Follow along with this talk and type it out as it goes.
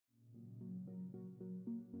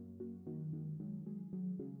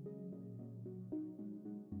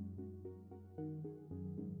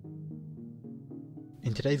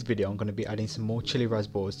today's video I'm going to be adding some more Chili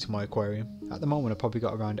Rasboras to my aquarium. At the moment I've probably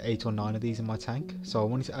got around 8 or 9 of these in my tank, so I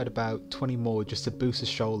wanted to add about 20 more just to boost the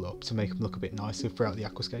shoal up to make them look a bit nicer throughout the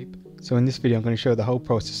aquascape. So in this video I'm going to show the whole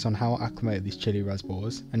process on how I acclimated these Chili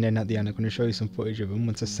Rasboras, and then at the end I'm going to show you some footage of them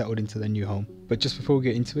once they're settled into their new home. But just before we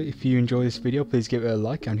get into it, if you enjoy this video please give it a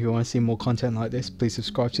like, and if you want to see more content like this please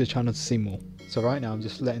subscribe to the channel to see more. So right now I'm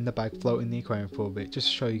just letting the bag float in the aquarium for a bit just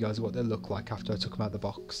to show you guys what they look like after I took them out of the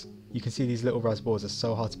box. You can see these little Rasboras are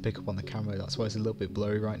so hard to pick up on the camera, that's why it's a little bit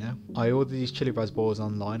blurry right now. I ordered these Chili Rasboras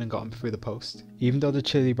online and got them through the post. Even though the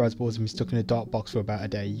Chili Rasboras have been stuck in a dark box for about a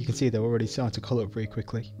day, you can see they're already starting to colour up very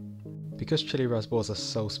quickly. Because Chili Rasboras are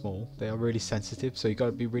so small, they are really sensitive, so you got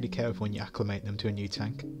to be really careful when you acclimate them to a new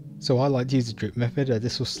tank. So I like to use the drip method, as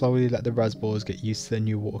this will slowly let the Rasboras get used to the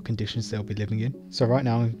new water conditions they'll be living in. So right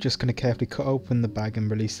now I'm just going to carefully cut open the bag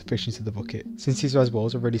and release the fish into the bucket. Since these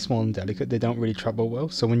Rasboras are really small and delicate, they don't really travel well,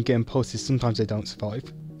 so when you get them posted sometimes they don't survive.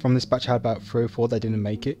 From this batch I had about 3 or 4 that didn't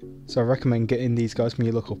make it, so I recommend getting these guys from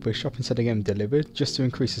your local fish shop instead of getting them delivered, just to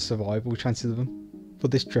increase the survival chances of them. For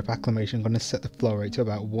this drip acclimation I'm going to set the flow rate to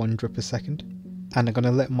about 1 drip a second. And I'm going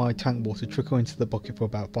to let my tank water trickle into the bucket for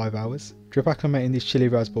about 5 hours. Drip acclimating these Chili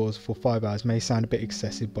Rasboras for 5 hours may sound a bit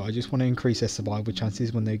excessive, but I just want to increase their survival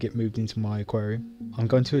chances when they get moved into my aquarium. I'm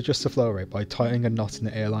going to adjust the flow rate by tightening a knot in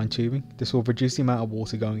the airline tubing. This will reduce the amount of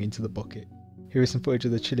water going into the bucket. Here is some footage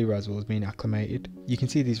of the Chili Rasboras being acclimated. You can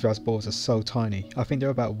see these Rasboras are so tiny. I think they're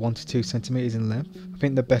about 1 to 2 centimeters in length. I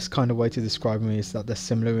think the best kind of way to describe them is that they're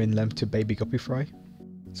similar in length to baby guppy fry.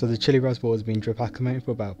 So the Chili Rasboras have been drip acclimated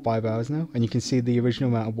for about 5 hours now, and you can see the original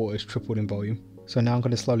amount of water has tripled in volume. So now I'm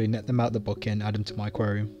going to slowly net them out of the bucket and add them to my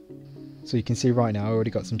aquarium. So you can see right now I already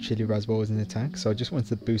got some Chili Rasboras in the tank, so I just wanted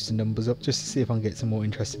to boost the numbers up just to see if I can get some more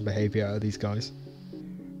interesting behaviour out of these guys.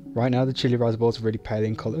 Right now the Chili Rasboras are really pale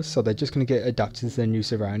in colour, so they're just going to get adapted to their new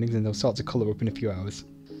surroundings and they'll start to colour up in a few hours.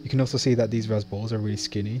 You can also see that these Rasboras are really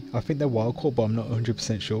skinny. I think they're wild caught, but I'm not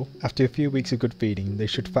 100% sure. After a few weeks of good feeding they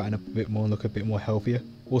should fatten up a bit more and look a bit more healthier.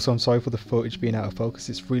 Also, I'm sorry for the footage being out of focus,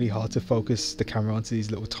 it's really hard to focus the camera onto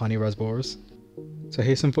these little tiny Rasboras. So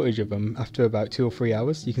here's some footage of them after about 2 or 3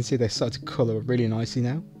 hours. You can see they start to colour up really nicely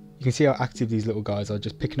now. You can see how active these little guys are,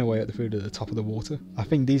 just picking away at the food at the top of the water. I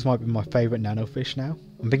think these might be my favourite nano fish now.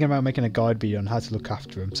 I'm thinking about making a guide video on how to look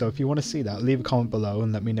after them, so if you want to see that, leave a comment below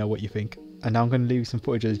and let me know what you think. And now I'm going to leave you some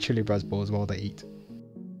footage of the Chili Rasboras while they eat.